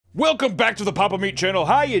Welcome back to the Papa Meat channel.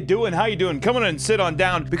 How you doing? How you doing? Come on and sit on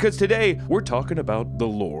down because today we're talking about the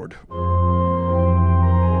Lord.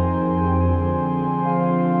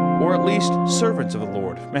 Or at least servants of the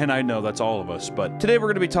Lord. Man, I know that's all of us, but today we're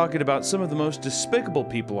going to be talking about some of the most despicable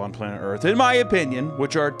people on planet Earth, in my opinion,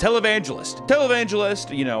 which are televangelists.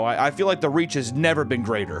 Televangelists, you know, I feel like the reach has never been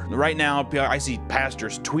greater. Right now, I see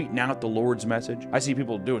pastors tweeting out the Lord's message. I see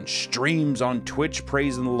people doing streams on Twitch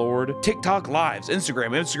praising the Lord. TikTok lives,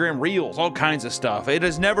 Instagram Reels, all kinds of stuff. It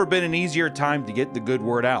has never been an easier time to get the good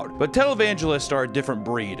word out. But televangelists are a different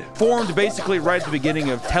breed. Formed basically right at the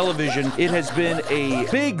beginning of television, it has been a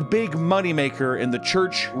big moneymaker in the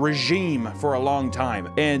church regime for a long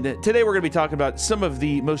time. And today we're going to be talking about some of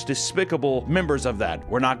the most despicable members of that.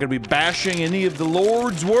 We're not going to be bashing any of the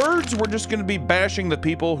Lord's words. We're just going to be bashing the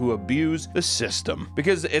people who abuse the system.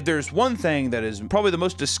 Because if there's one thing that is probably the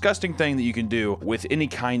most disgusting thing that you can do with any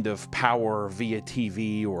kind of power via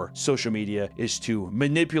TV or social media is to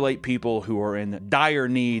manipulate people who are in dire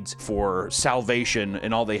needs for salvation,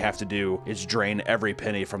 and all they have to do is drain every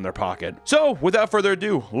penny from their pocket. So without further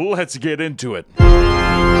ado, let's get into it.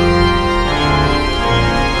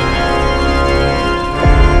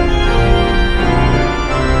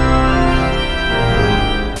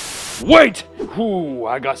 Wait! Ooh,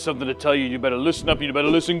 I got something to tell you. You better listen up. You better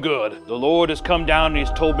listen good. The Lord has come down and He's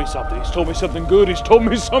told me something. He's told me something good. He's told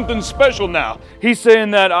me something special now. He's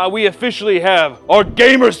saying that we officially have our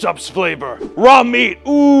Gamer Subs flavor. Raw meat.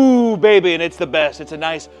 Ooh, baby, and it's the best. It's a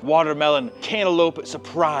nice watermelon cantaloupe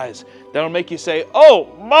surprise that'll make you say,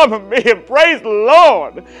 oh, Mamma Mia, praise the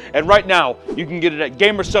Lord. And right now, you can get it at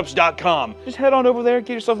gamersubs.com. Just head on over there,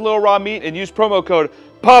 get yourself a little raw meat, and use promo code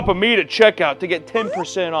Papa Meat at checkout to get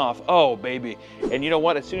 10% off. Oh, baby. And you know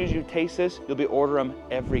what? As soon as you taste this, you'll be ordering them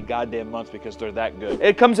every goddamn month because they're that good.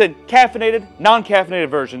 It comes in caffeinated, non-caffeinated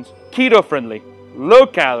versions, keto-friendly,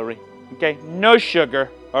 low-calorie, okay? No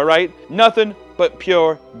sugar, all right? Nothing but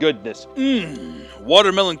pure goodness.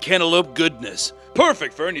 Watermelon cantaloupe goodness.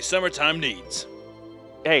 Perfect for any summertime needs.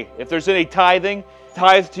 Hey, if there's any tithing,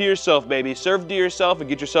 tithe to yourself, baby. Serve to yourself and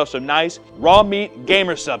get yourself some nice raw meat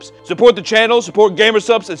Gamer Subs. Support the channel, support Gamer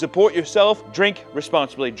Subs, and support yourself. Drink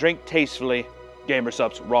responsibly, drink tastefully. Gamer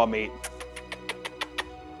Subs, raw meat.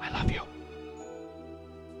 I love you.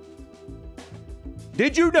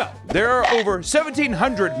 Did you know there are over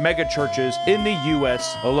 1,700 mega churches in the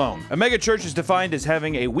US alone? A mega church is defined as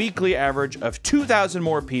having a weekly average of 2,000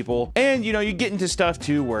 more people. And you know, you get into stuff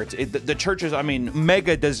too where the churches, I mean,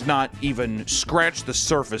 mega does not even scratch the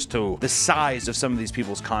surface to the size of some of these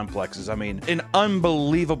people's complexes. I mean, an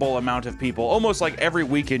unbelievable amount of people. Almost like every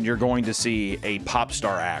weekend you're going to see a pop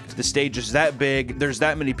star act. The stage is that big. There's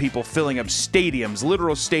that many people filling up stadiums,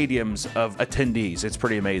 literal stadiums of attendees. It's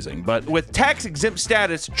pretty amazing. But with tax-exempt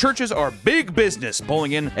status, churches are big business,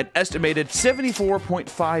 pulling in an estimated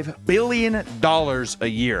 $74.5 billion a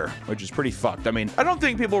year, which is pretty fucked. I mean, I don't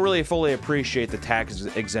think people really fully appreciate the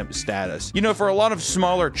tax-exempt status. You know, for a lot of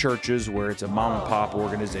smaller churches where it's a mom-and-pop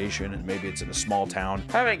organization and maybe it's in a small town,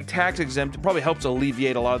 having tax-exempt probably helps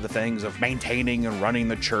alleviate a lot of the things of maintaining and running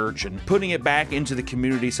the church and putting it back into the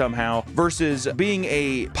community somehow, versus being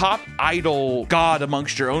a pop idol god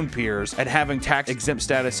amongst your own peers and having tax-exempt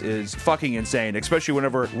status is fucking insane, especially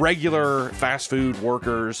whenever regular fast food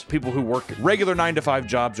workers, people who work regular 9-to-5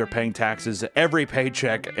 jobs are paying taxes every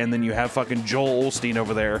paycheck, and then you have fucking Joel Osteen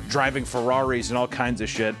over there driving Ferraris and all kinds of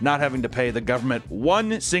shit, not having to pay the government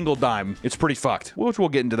one single dime. It's pretty fucked, which we'll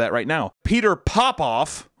get into that right now. Peter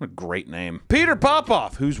Popoff, what a great name. Peter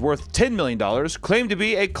Popoff, who's worth $10 million, claimed to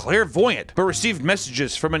be a clairvoyant, but received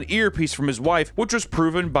messages from an earpiece from his wife, which was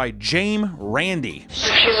proven by James Randi.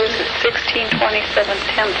 She lives at 1627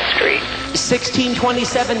 10th Street.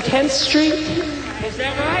 1627 10th Street? Is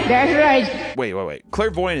that right? That's right. Wait.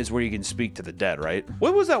 Clairvoyant is where you can speak to the dead, right?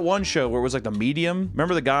 What was that one show where it was like The Medium?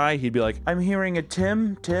 Remember the guy? He'd be like, I'm hearing a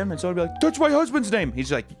Tim, and someone would be like, that's my husband's name.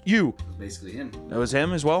 He's like, you. Basically him. That was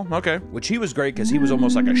him as well? Okay. Which he was great because he was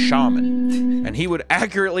almost like a shaman. And he would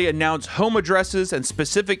accurately announce home addresses and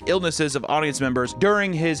specific illnesses of audience members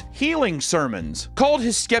during his healing sermons, called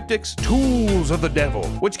his skeptics tools of the devil.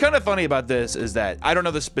 What's kind of funny about this is that, I don't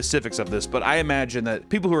know the specifics of this, but I imagine that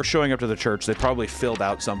people who are showing up to the church, they probably filled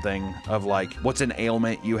out something of like, what's an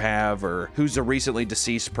ailment you have, or who's a recently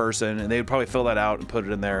deceased person, and they would probably fill that out and put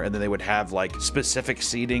it in there, and then they would have like specific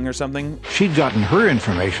seating or something. She'd gotten her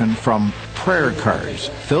information from prayer cards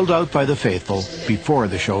filled out by the faithful before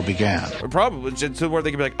the show began. Or probably to where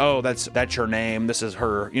they could be like, oh, that's your name, this is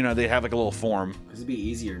her, you know, they have like a little form. It'd be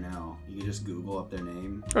easier now. You can just Google up their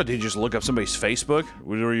name. Or did you just look up somebody's Facebook?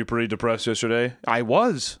 Were you pretty depressed yesterday? I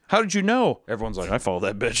was. How did you know? Everyone's like, I follow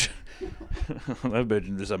that bitch. That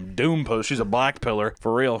bitch is some doom post. She's a black pillar.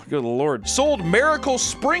 For real. Good Lord. Sold miracle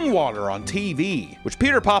spring water on TV. Which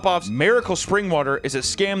Peter Popoff's miracle spring water is a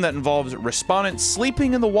scam that involves respondents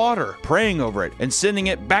sleeping in the water, praying over it, and sending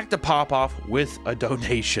it back to Popoff with a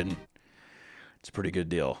donation. It's a pretty good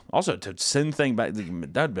deal. Also, to send thing back,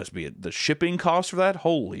 that must be the shipping cost for that?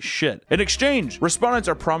 Holy shit. In exchange, respondents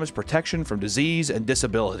are promised protection from disease and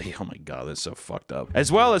disability. Oh my god, that's so fucked up.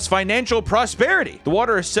 As well as financial prosperity. The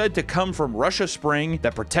water is said to come from Russia Spring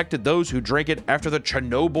that protected those who drank it after the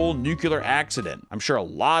Chernobyl nuclear accident. I'm sure a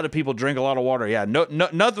lot of people drink a lot of water. Yeah,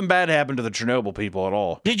 nothing bad happened to the Chernobyl people at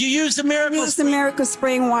all. Did you use the miracle? I used the miracle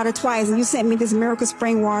spring water twice, and you sent me this miracle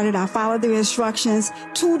spring water, and I followed the instructions.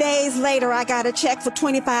 2 days later, I got a check for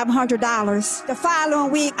 $2,500. The following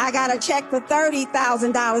week, I got a check for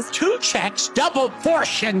 $30,000. 2 checks, double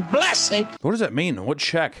portion blessing. What does that mean? What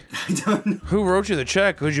check? I don't know. Who wrote you the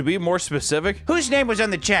check? Could you be more specific? Whose name was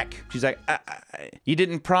on the check? She's like, you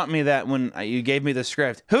didn't prompt me that when you gave me the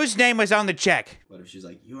script. Whose name was on the check? What if she's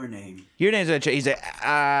like, your name? Your name's on the check. He's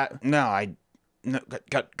like, no,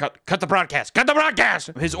 cut the broadcast. Cut the broadcast!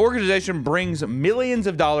 His organization brings millions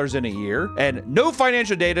of dollars in a year, and no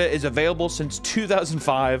financial data is available since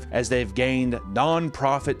 2005 as they've gained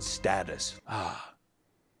non-profit status.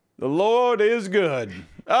 The Lord is good.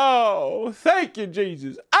 Oh, thank you,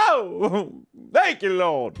 Jesus. Oh, thank you,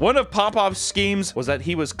 Lord. One of Popoff's schemes was that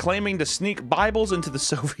he was claiming to sneak Bibles into the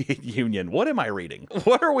Soviet Union. What am I reading?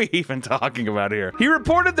 What are we even talking about here? He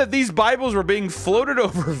reported that these Bibles were being floated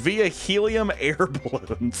over via helium air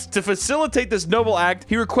balloons. To facilitate this noble act,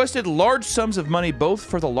 he requested large sums of money both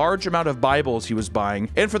for the large amount of Bibles he was buying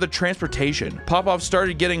and for the transportation. Popoff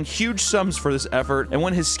started getting huge sums for this effort, and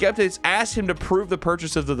when his skeptics asked him to prove the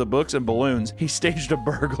purchases of the books and balloons, he staged a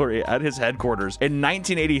burglary at his headquarters in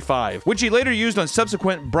 1985, which he later used on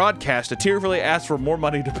subsequent broadcasts to tearfully ask for more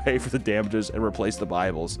money to pay for the damages and replace the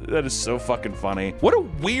Bibles. That is so fucking funny. What a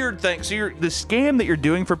weird thing. So the scam that you're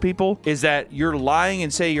doing for people is that you're lying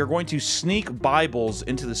and say you're going to sneak Bibles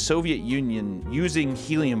into the Soviet Union using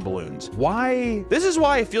helium balloons. Why? This is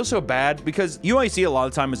why I feel so bad, because you only see a lot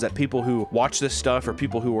of time is that people who watch this stuff are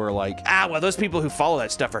people who are like, well, those people who follow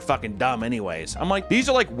that stuff are fucking dumb anyways. I'm like, these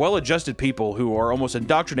are like well-adjusted people who are almost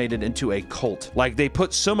indoctrinated into a cult. Like, they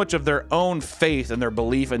put so much of their own faith and their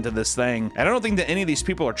belief into this thing. And I don't think that any of these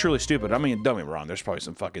people are truly stupid. I mean, don't get me wrong, there's probably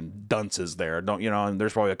some fucking dunces there, and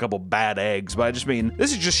there's probably a couple bad eggs, but I just mean,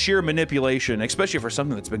 this is just sheer manipulation, especially for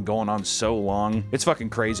something that's been going on so long. It's fucking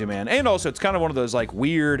crazy, man. And also, it's kind of one of those like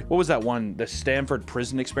weird, what was that one, the Stanford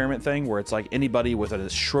prison experiment thing, where it's like anybody with a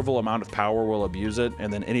shrivel amount of power will abuse it,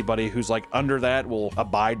 and then anybody who's like under that will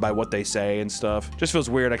abide by what they say and stuff. Just feels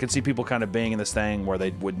weird. I can see people kind of being in this thing where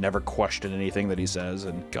they would never question anything that he says,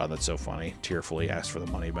 and God, that's so funny. Tearfully ask for the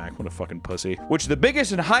money back. What a fucking pussy. Which the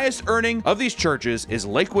biggest and highest earning of these churches is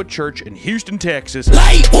Lakewood Church in Houston, Texas.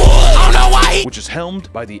 Lakewood! Oh no, wait! Which is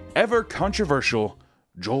helmed by the ever controversial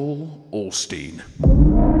Joel Osteen.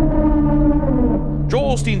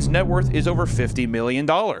 Joel Osteen's net worth is over $50 million.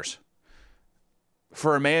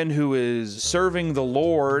 For a man who is serving the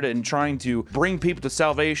Lord and trying to bring people to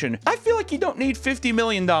salvation, I feel like you don't need $50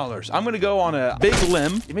 million. I'm gonna go on a big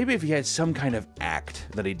limb. Maybe if he had some kind of act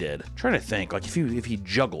that he did. I'm trying to think, like if he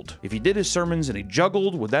juggled. If he did his sermons and he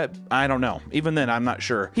juggled, would that, I don't know. Even then, I'm not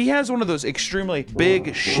sure. He has one of those extremely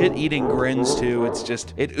big shit-eating grins too. It's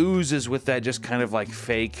just, it oozes with that just kind of like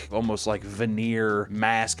fake, almost like veneer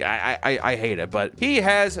mask. I hate it, but he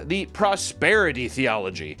has the prosperity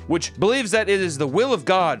theology, which believes that it is the will of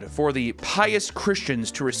God for the pious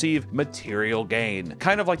Christians to receive material gain.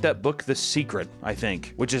 Kind of like that book, The Secret, I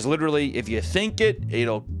think, which is literally, if you think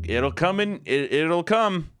it'll come in, it'll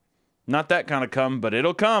come. Not that kind of come, but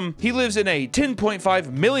it'll come. He lives in a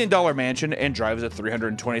 $10.5 million mansion and drives a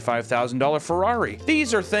 $325,000 Ferrari.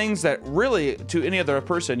 These are things that really, to any other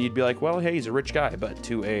person, you'd be like, well, hey, he's a rich guy. But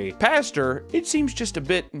to a pastor, it seems just a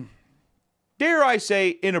bit, dare I say,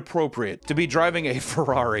 inappropriate to be driving a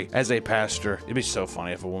Ferrari as a pastor. It'd be so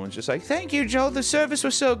funny if a woman's just like, thank you, Joe, the service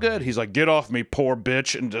was so good. He's like, get off me, poor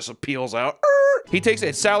bitch, and just peels out. He takes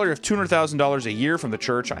a salary of $200,000 a year from the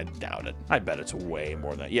church. I doubt it. I bet it's way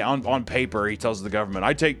more than that. Yeah, on paper, he tells the government,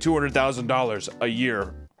 I take $200,000 a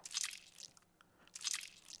year.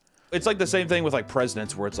 It's like the same thing with like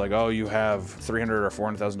presidents where it's like, oh, you have $300,000 or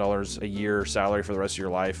 $400,000 a year salary for the rest of your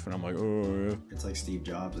life. And I'm like, oh, yeah. It's like Steve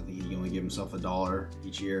Jobs. I think he only gave himself $1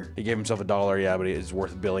 each year. He gave himself $1, yeah, but it's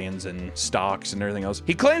worth billions in stocks and everything else.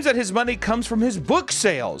 He claims that his money comes from his book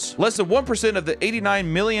sales. Less than 1% of the $89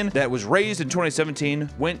 million that was raised in 2017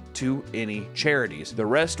 went to any charities. The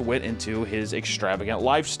rest went into his extravagant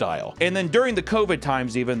lifestyle. And then during the COVID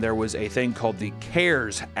times even, there was a thing called the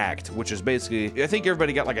CARES Act, which is basically, I think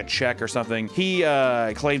everybody got like a check or something. He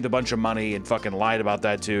claimed a bunch of money and fucking lied about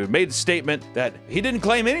that too. Made a statement that he didn't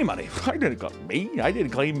claim any money. I didn't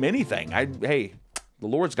claim anything. Hey, the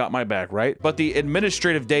Lord's got my back, right? But the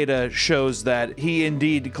administrative data shows that he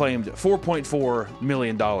indeed claimed $4.4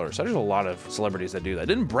 million. There's a lot of celebrities that do that.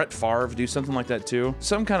 Didn't Brett Favre do something like that too?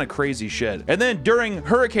 Some kind of crazy shit. And then during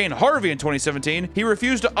Hurricane Harvey in 2017, he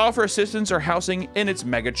refused to offer assistance or housing in its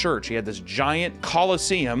mega church. He had this giant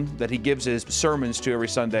coliseum that he gives his sermons to every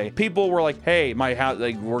Sunday. People were like, hey, my house,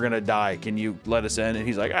 like, we're gonna die. Can you let us in? And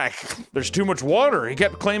he's like, there's too much water. He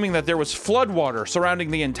kept claiming that there was flood water surrounding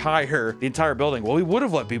the entire building. Well, we would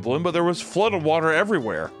have let people in, but there was flooded water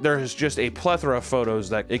everywhere. There is just a plethora of photos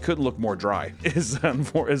that it couldn't look more dry, is the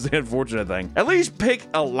unfortunate thing. At least pick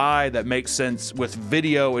a lie that makes sense with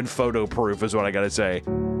video and photo proof is what I gotta say.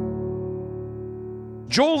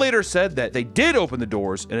 Joel later said that they did open the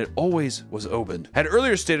doors and it always was opened. Had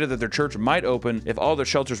earlier stated that their church might open if all their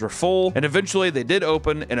shelters were full, and eventually they did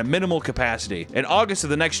open in a minimal capacity. In August of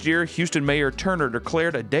the next year, Houston Mayor Turner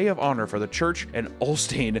declared a day of honor for the church and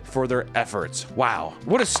Osteen for their efforts. Wow,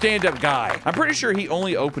 what a stand-up guy. I'm pretty sure he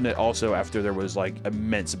only opened it also after there was like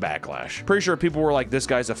immense backlash. Pretty sure people were like, this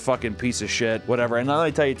guy's a fucking piece of shit, whatever. And let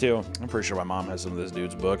me tell you too, I'm pretty sure my mom has some of this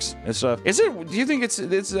dude's books and stuff. Do you think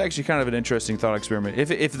it's actually kind of an interesting thought experiment?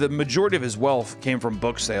 If the majority of his wealth came from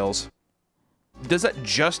book sales, does that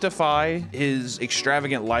justify his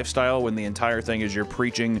extravagant lifestyle when the entire thing is you're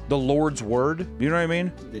preaching the Lord's word? You know what I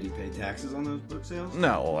mean? Did he pay taxes on those book sales?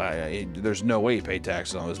 No, there's no way he paid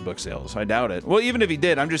taxes on those book sales. I doubt it. Well, even if he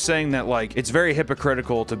did, I'm just saying that like it's very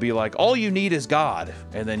hypocritical to be like, all you need is God,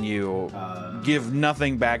 and then you give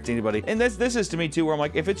nothing back to anybody. And this is to me too, where I'm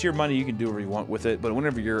like, if it's your money, you can do whatever you want with it. But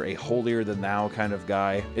whenever you're a holier than thou kind of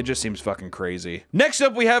guy, it just seems fucking crazy. Next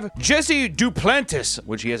up, we have Jesse Duplantis,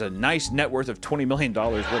 which he has a nice net worth of $20 million.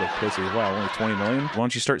 What a pussy. Wow, only $20 million? Why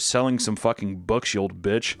don't you start selling some fucking books, you old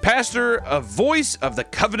bitch? Pastor of Voice of the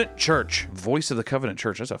Covenant Church. Voice of the Covenant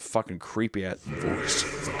Church. That's a fucking creepy ass. Voice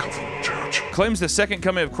of the Covenant Church. Claims the second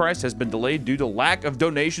coming of Christ has been delayed due to lack of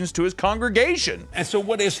donations to his congregation. And so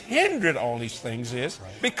what has hindered all these things is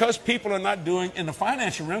because people are not doing in the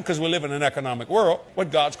financial realm, because we live in an economic world, what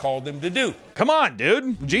God's called them to do. Come on,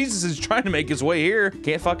 dude. Jesus is trying to make his way here.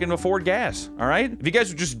 Can't fucking afford gas, all right? If you guys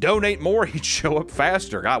would just donate more, he'd show up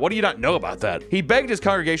faster. God, what do you not know about that? He begged his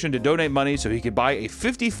congregation to donate money so he could buy a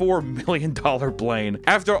 $54 million plane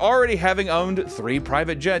after already having owned 3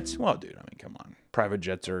 private jets. Well, dude, I mean, come on. Private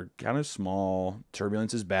jets are kind of small.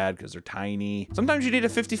 Turbulence is bad because they're tiny. Sometimes you need a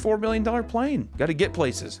 $54 million plane. Got to get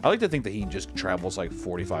places. I like to think that he just travels like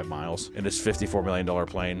 45 miles in his $54 million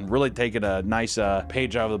plane. Really taking a nice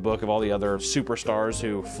page out of the book of all the other superstars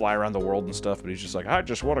who fly around the world and stuff. But he's just like, I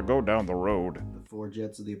just want to go down the road. The 4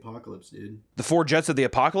 jets of the apocalypse, dude. The 4 jets of the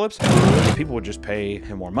apocalypse? People would just pay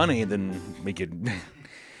him more money, then we could...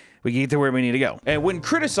 we get to where we need to go. And when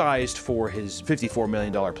criticized for his $54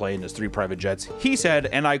 million plane and his 3 private jets, he said,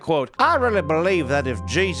 and I quote, I really believe that if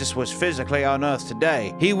Jesus was physically on earth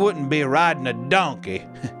today, he wouldn't be riding a donkey.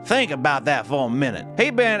 Think about that for a minute.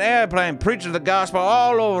 He'd be in an airplane preaching the gospel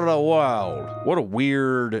all over the world. What a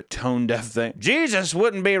weird, tone-deaf thing. Jesus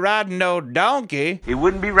wouldn't be riding no donkey. He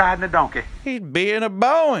wouldn't be riding a donkey. He'd be in a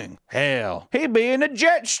Boeing. Hell, he'd be in a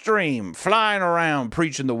jet stream, flying around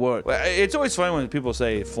preaching the word. It's always funny when people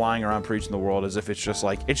say flying around preaching the world as if it's just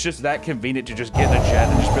like, it's just that convenient to just get in a jet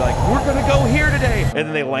and just be like, we're gonna go here today. And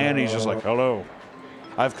then they land and he's just like, hello.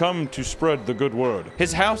 I've come to spread the good word.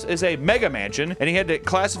 His house is a mega mansion, and he had it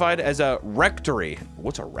classified as a rectory.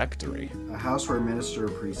 What's a rectory? A house where a minister or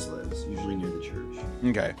priest lives, usually near the church.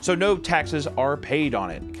 Okay, so no taxes are paid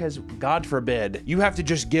on it, because God forbid, you have to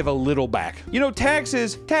just give a little back. You know,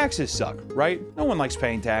 taxes suck, right? No one likes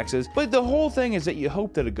paying taxes, but the whole thing is that you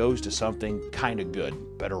hope that it goes to something kind of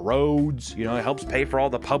good. Better roads, you know, it helps pay for all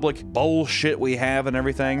the public bullshit we have and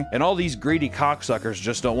everything. And all these greedy cocksuckers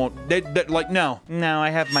just don't want, like, no, I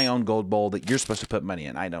have my own gold bowl that you're supposed to put money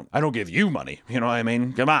in. I don't give you money. You know what I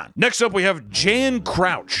mean? Come on. Next up, we have Jan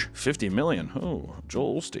Crouch. 50 million. Oh,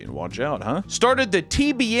 Joel Osteen, watch out, huh? Started the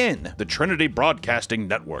TBN, the Trinity Broadcasting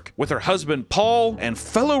Network, with her husband, Paul, and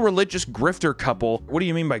fellow religious grifter couple. What do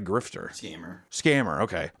you mean by grifter? Scammer. Scammer,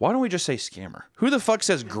 okay. Why don't we just say scammer? Who the fuck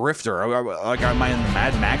says grifter? Like, am I in the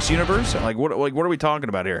Mad Max universe? Like, what are we talking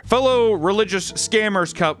about here? Fellow religious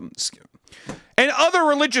scammers couple. And other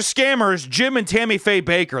religious scammers, Jim and Tammy Faye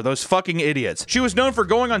Baker, those fucking idiots. She was known for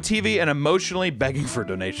going on TV and emotionally begging for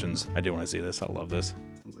donations. I do want to see this. I love this.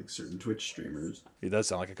 Sounds like certain Twitch streamers. It does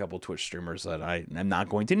sound like a couple Twitch streamers that I am not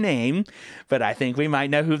going to name, but I think we might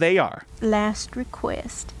know who they are. Last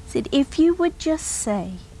request. Said if you would just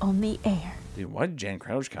say on the air. Dude, why did Jan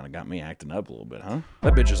Crouch kind of got me acting up a little bit, huh?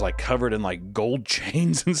 That bitch is like covered in like gold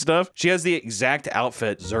chains and stuff. She has the exact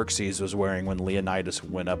outfit Xerxes was wearing when Leonidas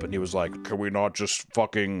went up and he was like, can we not just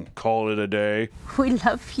fucking call it a day? We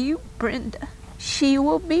love you, Brenda. She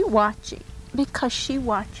will be watching because she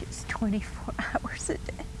watches 24 hours a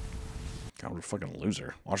day. God, what a fucking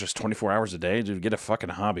loser. Watches 24 hours a day? Dude, get a fucking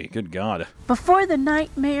hobby. Good God. Before the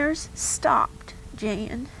nightmares stopped,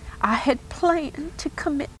 Jan, I had planned to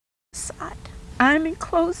commit suicide. I'm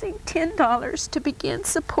enclosing $10 to begin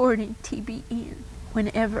supporting TBN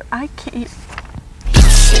whenever I can.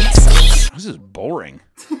 This is boring.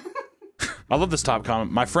 I love this top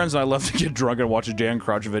comment. My friends and I love to get drunk and watch Jan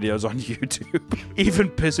Crouch videos on YouTube. Even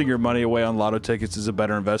pissing your money away on lotto tickets is a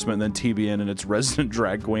better investment than TBN and its resident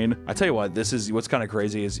drag queen. I tell you what, this is what's kind of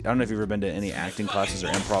crazy is, I don't know if you've ever been to any acting classes or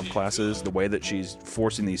improv classes. The way that she's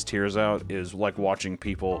forcing these tears out is like watching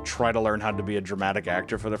people try to learn how to be a dramatic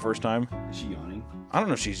actor for the first time. Is she yawning? I don't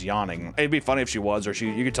know if she's yawning. It'd be funny if she was, or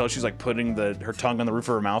you could tell she's like putting her tongue on the roof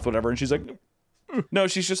of her mouth, whatever, and she's like, no,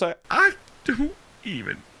 she's just like, I don't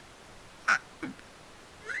even.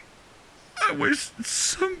 I wish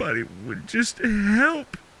somebody would just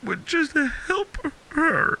help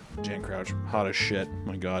her. Jan Crouch, hot as shit.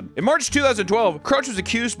 My God. In March 2012, Crouch was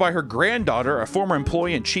accused by her granddaughter, a former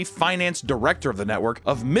employee and chief finance director of the network,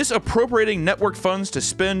 of misappropriating network funds to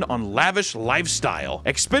spend on lavish lifestyle.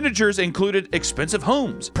 Expenditures included expensive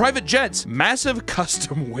homes, private jets, massive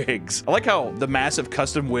custom wigs. I like how the massive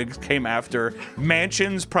custom wigs came after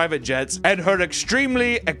mansions, private jets, and her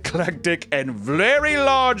extremely eclectic and very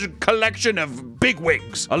large collection of big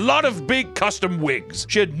wigs. A lot of big custom wigs.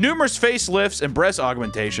 She had numerous facelifts and breast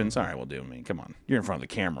augmentations. All right, well, I mean, come on. You're in front of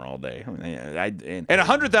the camera all day. I mean, and a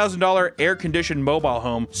 $100,000 air-conditioned mobile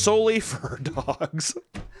home solely for her dogs.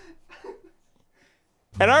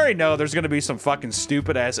 And I already know there's gonna be some fucking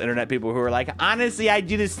stupid-ass internet people who are like, honestly, I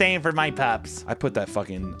do the same for my pups. I put that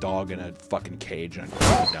fucking dog in a fucking cage and I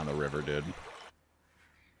throw it down the river, dude.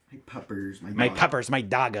 My puppers, my puppers, my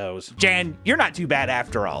doggos. Jan, you're not too bad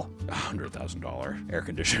after all. $100,000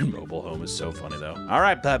 air-conditioned mobile home is so funny, though. All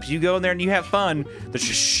right, pups, you go in there and you have fun. There's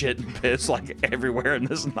just shit and piss like everywhere in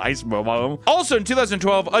this nice mobile home. Also in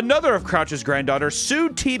 2012, another of Crouch's granddaughters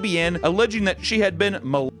sued TBN, alleging that she had been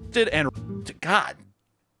molested and God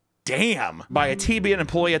damn, by a TBN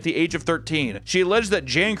employee at the age of 13. She alleged that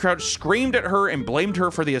Jan Crouch screamed at her and blamed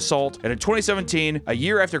her for the assault. And in 2017, a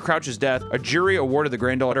year after Crouch's death, a jury awarded the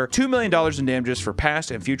granddaughter $2 million in damages for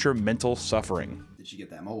past and future mental suffering. Did she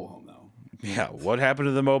get that mobile home, though? Yeah, what happened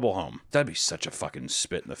to the mobile home? That'd be such a fucking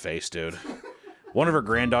spit in the face, dude. One of her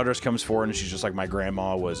granddaughters comes forward and she's just like, my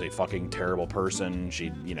grandma was a fucking terrible person.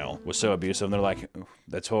 She, you know, was so abusive. And they're like, oh,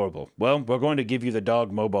 that's horrible. Well, we're going to give you the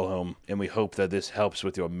dog mobile home and we hope that this helps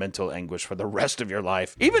with your mental anguish for the rest of your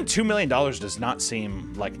life. Even $2 million does not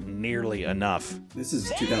seem like nearly enough. This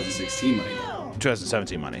is 2016 money, though.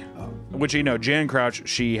 2017 money. Oh. Which, you know, Jan Crouch,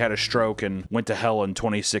 she had a stroke and went to hell in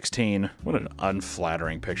 2016. What an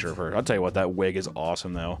unflattering picture of her. I'll tell you what, that wig is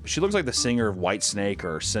awesome, though. She looks like the singer of Whitesnake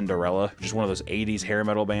or Cinderella. Just one of those 80s hair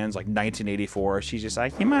metal bands, like 1984. She's just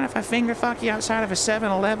like, you mind if I finger fuck you outside of a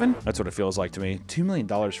 7-Eleven? That's what it feels like to me. $2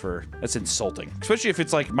 million for, that's insulting. Especially if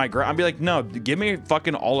it's like my I'd be like, no, give me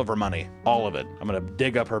fucking all of her money. All of it. I'm gonna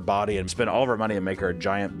dig up her body and spend all of her money and make her a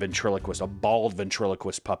giant ventriloquist, a bald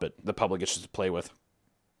ventriloquist puppet the public gets to play with.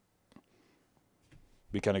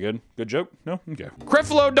 Be kind of good. Good joke? No? Okay.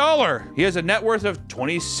 Creflo Dollar. He has a net worth of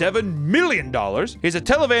 $27 million. He's a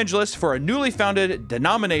televangelist for a newly founded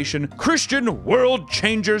denomination, Christian World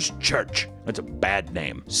Changers Church. That's a bad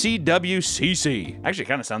name. CWCC. Actually,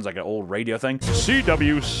 kind of sounds like an old radio thing.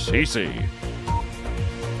 CWCC.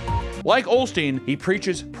 Like Osteen, he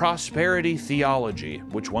preaches prosperity theology,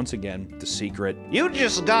 which once again, the secret. You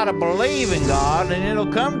just gotta believe in God and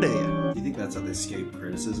it'll come to you. Do you think think that's how they escape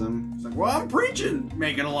criticism. It's like, well, I'm preaching,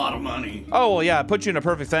 making a lot of money. Oh, well, yeah, it puts you in a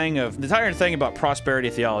perfect thing of the entire thing about prosperity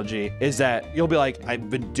theology is that you'll be like, I've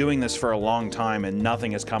been doing this for a long time and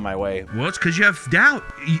nothing has come my way. Well, it's because you have doubt.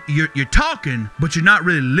 You're talking, but you're not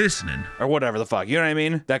really listening. Or whatever the fuck, you know what I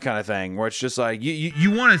mean? That kind of thing, where it's just like,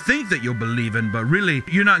 you want to think that you're believing, but really,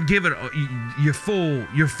 you're not giving your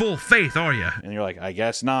full faith, are you? And you're like, I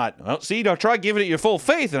guess not. Well, see, don't try giving it your full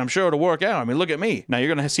faith and I'm sure it'll work out. I mean, look at me. Now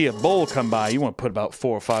you're gonna see a bowl come by. You want to put about $4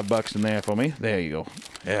 or $5 in there for me? There you go.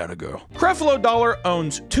 Yeah, the girl. Creflo Dollar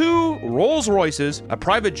owns 2 Rolls Royces, a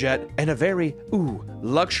private jet, and a very,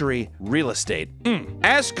 luxury real estate.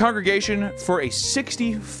 Ask congregation for a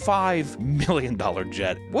 $65 million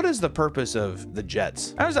jet. What is the purpose of the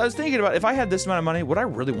jets? I was thinking about, if I had this amount of money, would I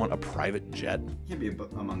really want a private jet? You can't be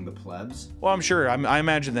among the plebs. Well, I'm sure. I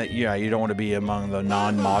imagine that, yeah, you don't want to be among the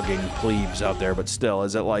non-mogging plebes out there, but still,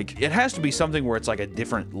 is it like, it has to be something where it's like a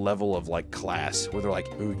different level of like class, where they're like,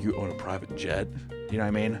 oh, you own a private jet? You know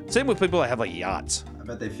what I mean? Same with people that have like yachts. I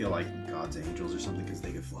bet they feel like God's angels or something because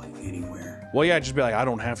they could fly anywhere. Well, yeah, just be like, I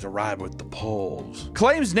don't have to ride with the poles.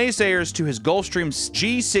 Claims naysayers to his Gulfstream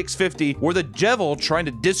G650 were the devil trying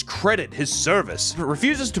to discredit his service.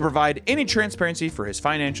 Refuses to provide any transparency for his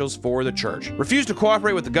financials for the church. Refused to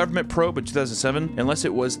cooperate with the government probe in 2007 unless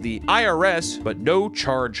it was the IRS, but no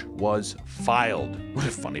charge was filed. What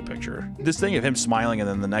a funny picture. This thing of him smiling and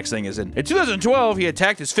then the next thing is in 2012, he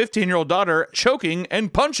attacked his 15-year-old daughter, choking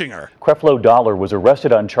and punching her. Creflo Dollar was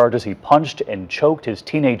arrested on charges he punched and choked his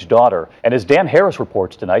teenage daughter. And as Dan Harris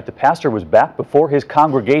reports tonight, the pastor was back before his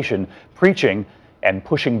congregation preaching and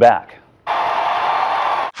pushing back.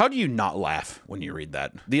 How do you not laugh when you read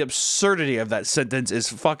that? The absurdity of that sentence is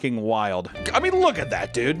fucking wild. I mean, look at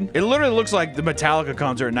that, dude. It literally looks like the Metallica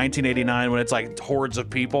concert in 1989 when it's like hordes of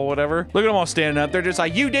people, whatever. Look at them all standing up. They're just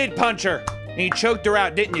like, you did punch her. And you choked her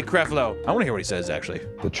out, didn't you, Creflo? I want to hear what he says, actually.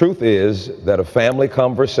 The truth is that a family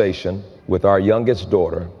conversation with our youngest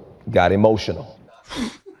daughter got emotional.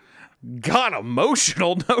 Got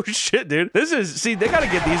emotional? No shit, dude. This is, see, they gotta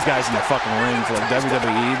get these guys in the fucking ring for like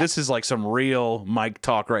WWE. This is like some real mic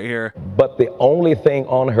talk right here. But the only thing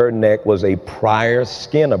on her neck was a prior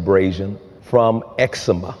skin abrasion from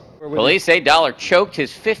eczema. Police say Dollar choked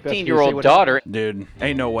his 15-year-old daughter. Dude,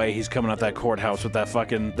 ain't no way he's coming out that courthouse with that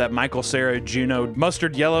fucking, that Michael Cera Juno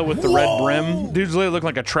mustard yellow with the red brim. Dude's literally looking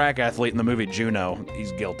like a track athlete in the movie Juno.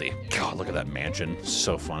 He's guilty. God, look at that mansion.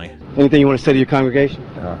 So funny. Anything you want to say to your congregation?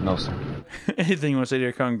 No, sir. Anything you want to say to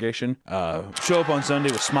your congregation? Show up on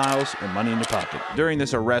Sunday with smiles and money in your pocket. During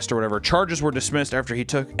this arrest or whatever, charges were dismissed after he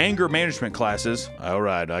took anger management classes. All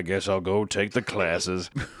right, I guess I'll go take the classes.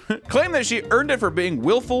 Claimed that she earned it for being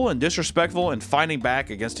willful and disrespectful and fighting back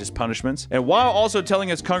against his punishments, and while also telling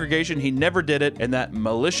his congregation he never did it and that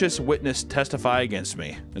malicious witness testify against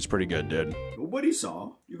me. It's pretty good, dude. Nobody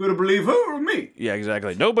saw. You gonna believe her or me? Yeah,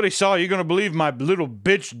 exactly. Nobody saw. You gonna believe my little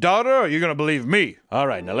bitch daughter, or you gonna believe me? All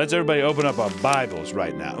right, now let's everybody open up our Bibles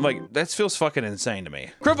right now. I'm like, that feels fucking insane to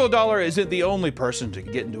me. Creflo Dollar isn't the only person to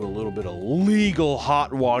get into a little bit of legal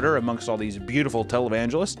hot water amongst all these beautiful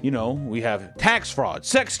televangelists. You know, we have tax fraud,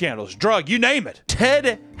 sex scandals, drug, you name it.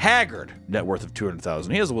 Ted Haggard, net worth of $200,000.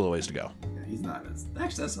 He has a little ways to go. He's not.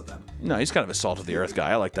 Actually, that's not that. No, he's kind of a salt of the earth guy.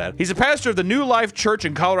 I like that. He's a pastor of the New Life Church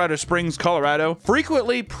in Colorado Springs, Colorado.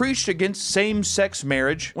 Frequently preached against same-sex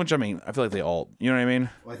marriage, which, I mean, I feel like they all, you know what I mean?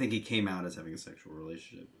 Well, I think he came out as having a sexual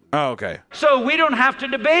relationship. Oh, okay. So we don't have to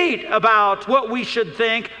debate about what we should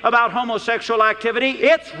think about homosexual activity.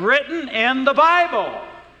 It's written in the Bible.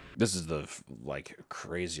 This is the, like,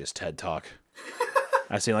 craziest TED Talk.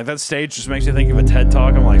 I see, like, that stage just makes you think of a TED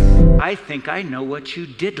Talk. I'm like, I think I know what you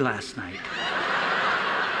did last night.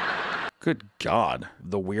 Good God.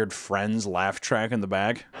 The weird Friends laugh track in the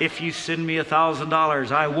back. If you send me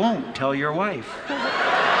 $1,000, I won't tell your wife.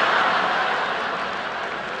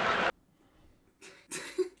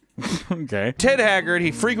 Okay. Ted Haggard,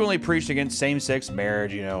 he frequently preached against same-sex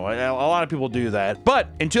marriage, you know, a lot of people do that. But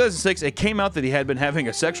in 2006, it came out that he had been having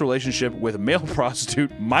a sexual relationship with male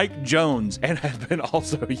prostitute Mike Jones and had been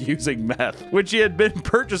also using meth, which he had been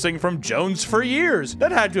purchasing from Jones for years.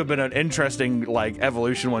 That had to have been an interesting, like,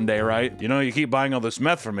 evolution one day, right? You know, you keep buying all this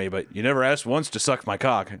meth from me, but you never asked once to suck my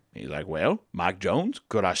cock. He's like, well, Mike Jones,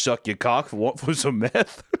 could I suck your cock for some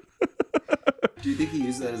meth? Do you think he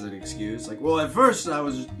used that as an excuse? Like, well, at first I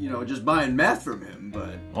was, you know, just buying meth from him,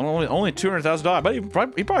 but... Only $200,000. But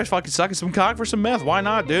he probably fucking sucking some cock for some meth. Why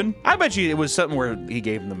not, dude? I bet you it was something where he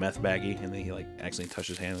gave him the meth baggie, and then he, like, accidentally touched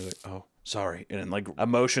his hand and was like, oh, sorry. And then, like,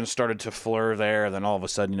 emotions started to flur there, and then all of a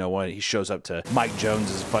sudden, you know what? He shows up to Mike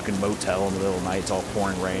Jones's fucking motel in the middle of the night. It's all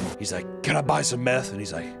pouring rain. He's like, can I buy some meth? And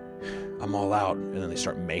he's like, I'm all out. And then they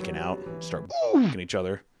start making out, start fucking each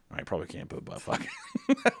other. I probably can't put butt fuck.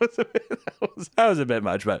 that was a bit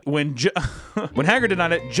much, but when Haggard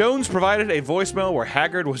denied it, Jones provided a voicemail where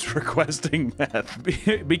Haggard was requesting meth.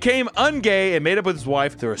 Became ungay and made up with his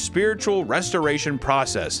wife through a spiritual restoration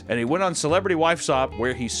process. And he went on Celebrity Wife Swap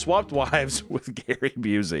where he swapped wives with Gary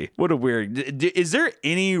Busey. What a weird... Is there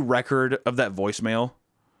any record of that voicemail?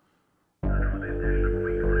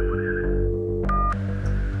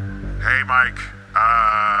 Hey, Mike.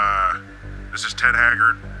 This is Ted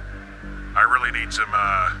Haggard. I really need some,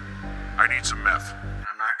 I need some meth.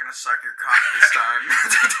 I'm not gonna suck your cock this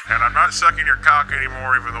time. And I'm not sucking your cock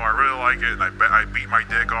anymore, even though I really like it, and I beat my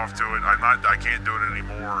dick off to it. I can't do it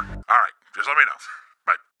anymore. Alright, just let me know.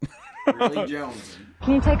 Bye. Really, Jones?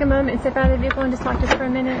 Can you take a moment and step out of the vehicle and just talk to us for a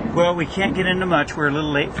minute? Well, we can't get into much. We're a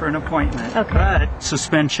little late for an appointment. Okay. But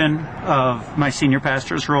suspension of my senior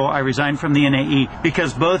pastor's role. I resigned from the NAE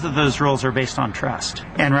because both of those roles are based on trust.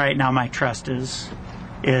 And right now my trust is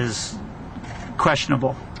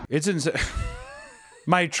questionable. It's insane.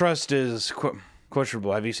 My trust is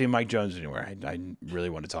questionable. Have you seen Mike Jones anywhere? I really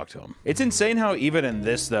want to talk to him. It's insane how even in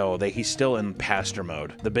this, though, he's still in pastor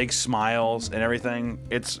mode. The big smiles and everything.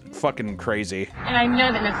 It's fucking crazy. And I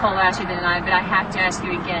know that Nicole asked you that night, but I have to ask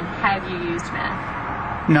you again, have you used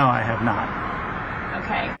meth? No, I have not.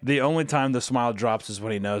 Okay. The only time the smile drops is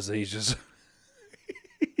when he knows that he's just...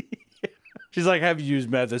 She's like, have you used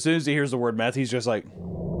meth? As soon as he hears the word meth, he's just like...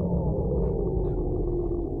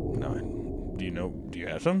 Do you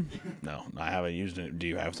have some? No, I haven't used it. Do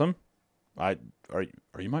you have some? Are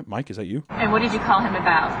you Mike? Is that you? And what did you call him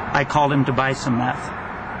about? I called him to buy some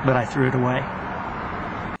meth, but I threw it away.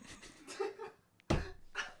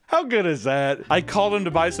 How good is that? I called him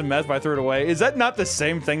to buy some meth, but I threw it away. Is that not the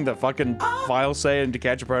same thing the fucking files say in To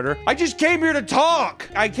Catch a Predator? I just came here to talk.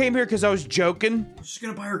 I came here because I was joking. I'm just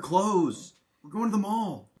gonna buy her clothes. We're going to the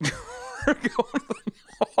mall. We're going to the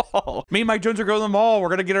mall. Me and Mike Jones are going to the mall. We're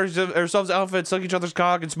going to get ourselves outfits, suck each other's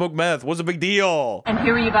cock, and smoke meth. What's the big deal? And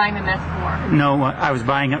who were you buying the meth for? No, I was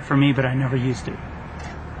buying it for me, but I never used it.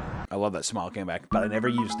 I love that smile came back, but I never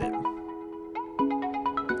used it.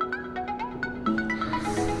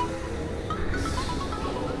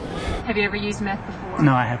 Have you ever used meth before?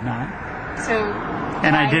 No, I have not. So...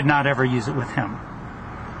 And I did not ever use it with him.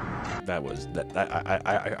 That was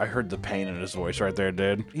I heard the pain in his voice right there,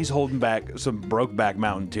 dude. He's holding back some broke back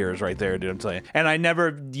mountain tears right there, dude. I'm telling you. And I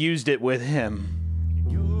never used it with him. In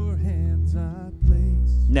your hands I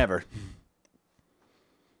place. Never.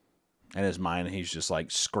 In his mind, he's just like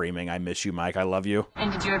screaming, "I miss you, Mike. I love you."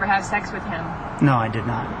 And did you ever have sex with him? No, I did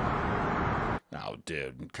not. Oh,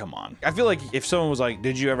 dude, come on. I feel like if someone was like,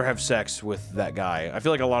 "Did you ever have sex with that guy?" I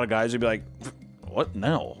feel like a lot of guys would be like, "What?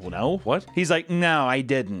 No, what?" He's like, "No, I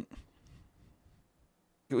didn't."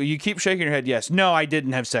 You keep shaking your head, yes. No, I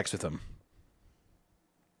didn't have sex with him.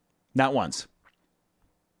 Not once.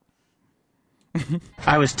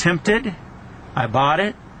 I was tempted. I bought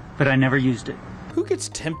it, but I never used it. Who gets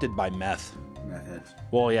tempted by meth? Meth heads.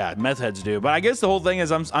 Well, yeah, meth heads do. But I guess the whole thing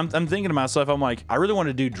is I'm thinking to myself, I'm like, I really want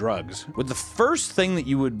to do drugs. Would the first thing that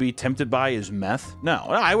you would be tempted by is meth? No,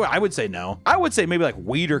 I would say no. I would say maybe like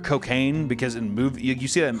weed or cocaine, because in movie, you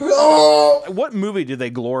see that in, what movie did they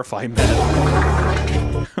glorify meth?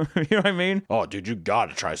 You know what I mean? Oh, dude, you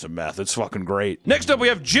gotta try some meth. It's fucking great. Next up, we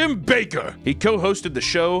have Jim Baker. He co-hosted the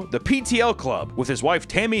show The PTL Club with his wife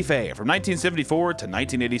Tammy Faye from 1974 to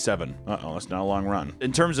 1987. Uh-oh, that's not a long run.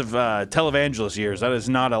 In terms of televangelist years, that is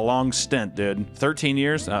not a long stint, dude. 13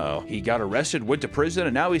 years? Uh-oh. He got arrested, went to prison,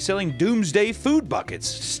 and now he's selling doomsday food buckets.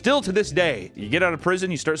 Still to this day, you get out of prison,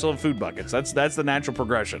 you start selling food buckets. That's the natural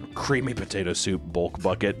progression. Creamy potato soup bulk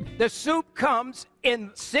bucket. The soup comes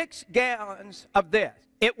in 6 gallons of this.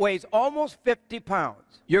 It weighs almost 50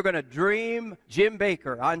 pounds. You're going to dream Jim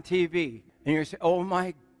Baker on TV. And you're saying, oh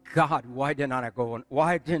my God, why didn't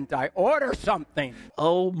I order something?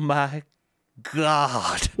 Oh my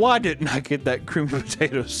God. Why didn't I get that creamy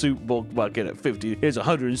potato soup bulk bucket at 50? It's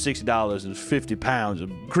 $160 and 50 pounds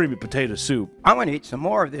of creamy potato soup. I'm going to eat some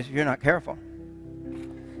more of this if you're not careful.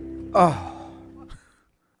 Oh.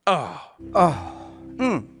 Oh. Oh.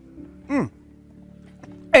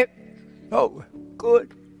 It, oh.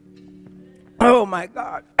 Good. Oh my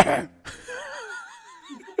God. Did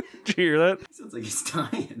you hear that? Sounds like he's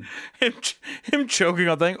dying. Him choking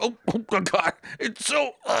on thing. Oh my God. It's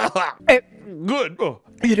so good. Oh.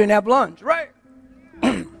 You didn't have lunch, right?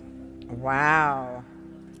 Wow.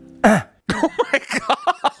 Oh my God.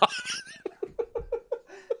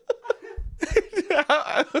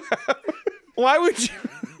 Why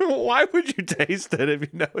would you taste it if you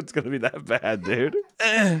know it's gonna be that bad, dude?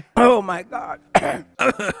 Oh my God.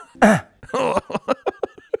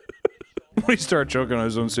 When he started choking on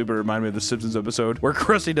his own soup, it reminded me of the Simpsons episode where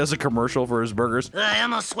Krusty does a commercial for his burgers. I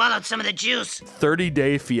almost swallowed some of the juice.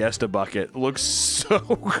 30-day Fiesta bucket. Looks so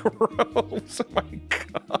gross. Oh my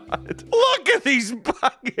God. Look at these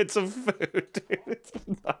buckets of food, dude. It's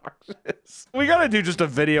obnoxious. We gotta do just a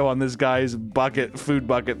video on this guy's food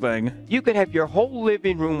bucket thing. You could have your whole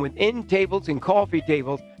living room with end tables and coffee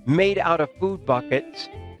tables made out of food buckets.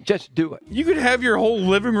 Just do it. You could have your whole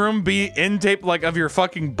living room be end tape like of your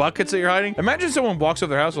fucking buckets that you're hiding. Imagine someone walks over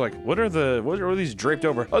their house like, what are these draped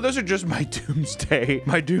over? Oh, those are just my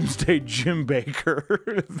doomsday Jim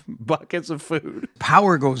Baker buckets of food.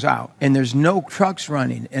 Power goes out and there's no trucks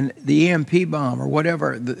running, and the EMP bomb or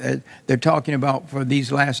whatever they're talking about for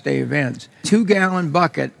these last day events. 2-gallon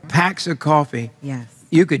bucket, packs of coffee. Yes.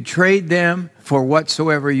 You could trade them for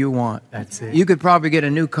whatsoever you want. That's it. You could probably get a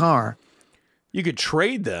new car. You could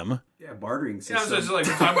trade them. Yeah, bartering system. Yeah, so it's like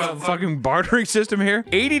talking about fucking bartering system here.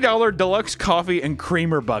 $80 deluxe coffee and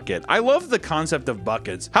creamer bucket. I love the concept of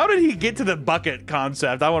buckets. How did he get to the bucket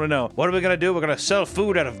concept? I want to know. What are we gonna do? We're gonna sell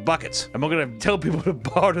food out of buckets, and we're gonna tell people to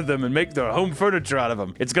barter them and make their home furniture out of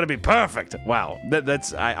them. It's gonna be perfect. Wow,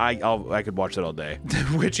 I could watch that all day.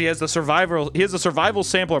 Which he has the survival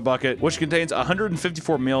sampler bucket, which contains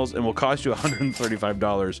 154 meals and will cost you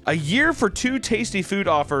 $135. A year for 2 tasty food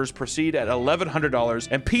offers proceed at $1,100,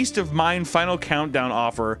 and Peace of Mind final countdown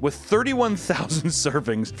offer with 31,000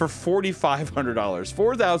 servings for $4,500.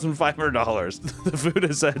 $4,500. The food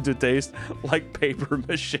is said to taste like paper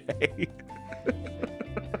mache.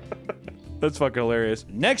 That's fucking hilarious.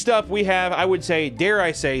 Next up, we have, I would say, dare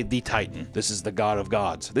I say, the Titan. This is the God of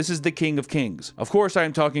gods. This is the King of kings. Of course, I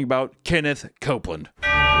am talking about Kenneth Copeland, who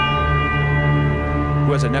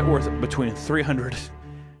has a net worth between $300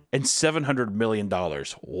 and $700 million.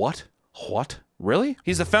 What? What? Really?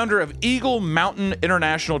 He's the founder of Eagle Mountain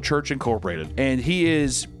International Church Incorporated. And he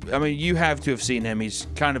is, I mean, you have to have seen him. He's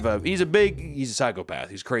kind of he's a psychopath.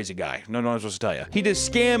 He's a crazy guy. No one's supposed to tell you. He does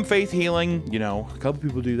scam faith healing. You know, a couple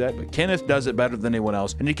people do that, but Kenneth does it better than anyone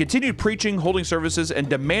else. And he continued preaching, holding services, and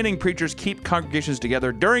demanding preachers keep congregations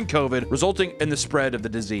together during COVID, resulting in the spread of the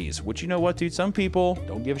disease. Which, you know what, dude? Some people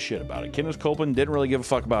don't give a shit about it. Kenneth Copeland didn't really give a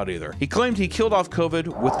fuck about it either. He claimed he killed off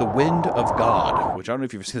COVID with the wind of God, which I don't know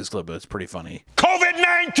if you've seen this clip, but it's pretty funny.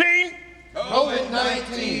 COVID-19!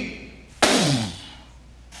 COVID-19!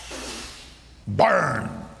 Burn.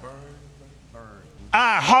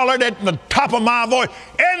 I hollered at the top of my voice,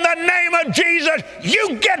 in the name of Jesus,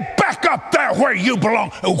 you get back up there where you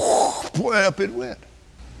belong. Boy, up it went.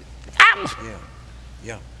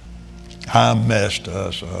 Yeah. I messed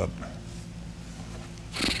us up.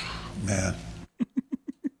 Man.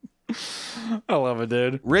 I love it,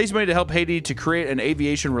 dude. Raised money to help Haiti to create an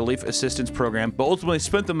aviation relief assistance program, but ultimately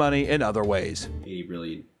spent the money in other ways. Haiti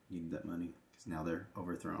really needed that money because now they're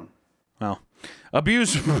overthrown. Well,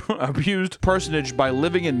 abused personage by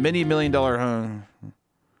living in many million-dollar homes.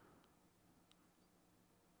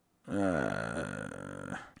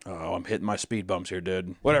 Oh, I'm hitting my speed bumps here,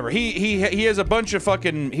 dude. Whatever. He has a bunch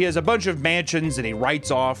of mansions that he writes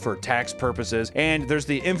off for tax purposes. And there's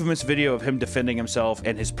the infamous video of him defending himself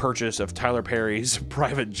and his purchase of Tyler Perry's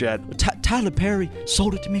private jet. Tyler Perry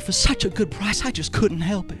sold it to me for such a good price, I just couldn't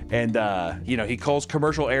help it. And you know, he calls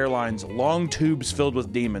commercial airlines long tubes filled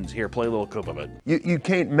with demons. Here, play a little clip of it. You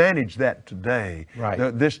can't manage that today.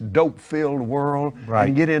 Right. This dope-filled world. Right.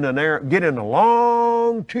 And get in a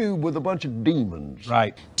long tube with a bunch of demons.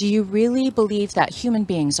 Right. Do you really believe that human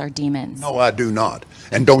beings are demons? No, I do not.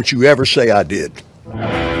 And don't you ever say I did.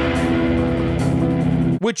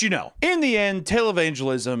 Which, you know, in the end,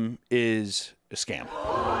 televangelism is a scam.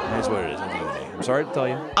 That's what it is. I'm sorry to tell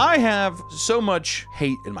you. I have so much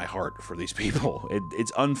hate in my heart for these people.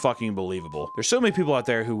 It's unfucking believable. There's so many people out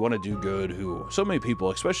there who want to do good, so many people,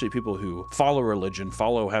 especially people who follow religion,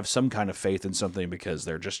 have some kind of faith in something because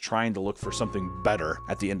they're just trying to look for something better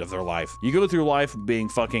at the end of their life. You go through life being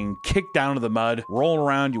fucking kicked down into the mud, rolling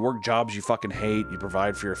around, you work jobs you fucking hate, you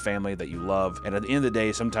provide for your family that you love, and at the end of the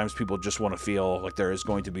day, sometimes people just want to feel like there is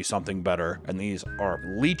going to be something better, and these are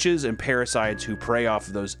leeches and parasites who prey off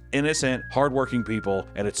of those innocent, hardworking people,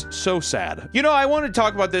 and it's so sad. You know, I want to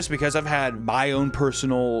talk about this because I've had my own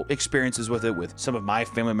personal experiences with it, with some of my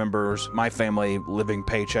family members, my family living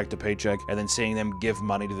paycheck to paycheck, and then seeing them give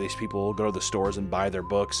money to these people, go to the stores and buy their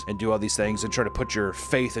books and do all these things and try to put your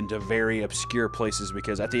faith into very obscure places,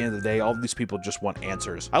 because at the end of the day, all of these people just want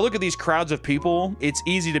answers. I look at these crowds of people, it's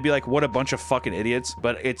easy to be like, what a bunch of fucking idiots,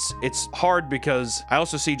 but it's hard because I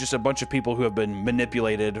also see just a bunch of people who have been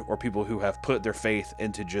manipulated, or people who have put their faith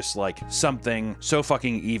into just like something something so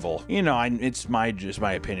fucking evil. You know, it's just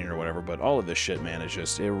my opinion or whatever, but all of this shit, man, is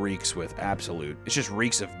just, it reeks with absolute, it just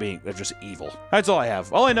reeks of just evil. That's all I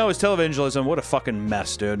have. All I know is televangelism. What a fucking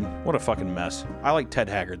mess, dude. What a fucking mess. I like Ted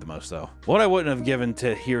Haggard the most, though. What I wouldn't have given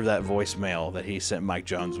to hear that voicemail that he sent Mike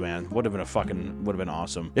Jones, man, would have been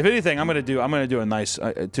awesome. If anything, I'm gonna do a nice,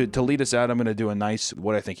 to lead us out, I'm gonna do a nice,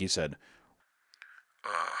 what I think he said.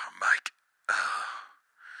 Mike,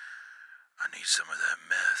 I need some of that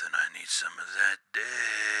meth and I need some of that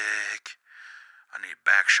dick. I need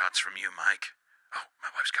back shots from you, Mike. Oh, my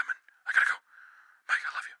wife's coming. I gotta go. Mike,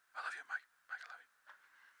 I love you. I love you, Mike. Mike, I love you.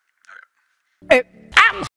 Okay.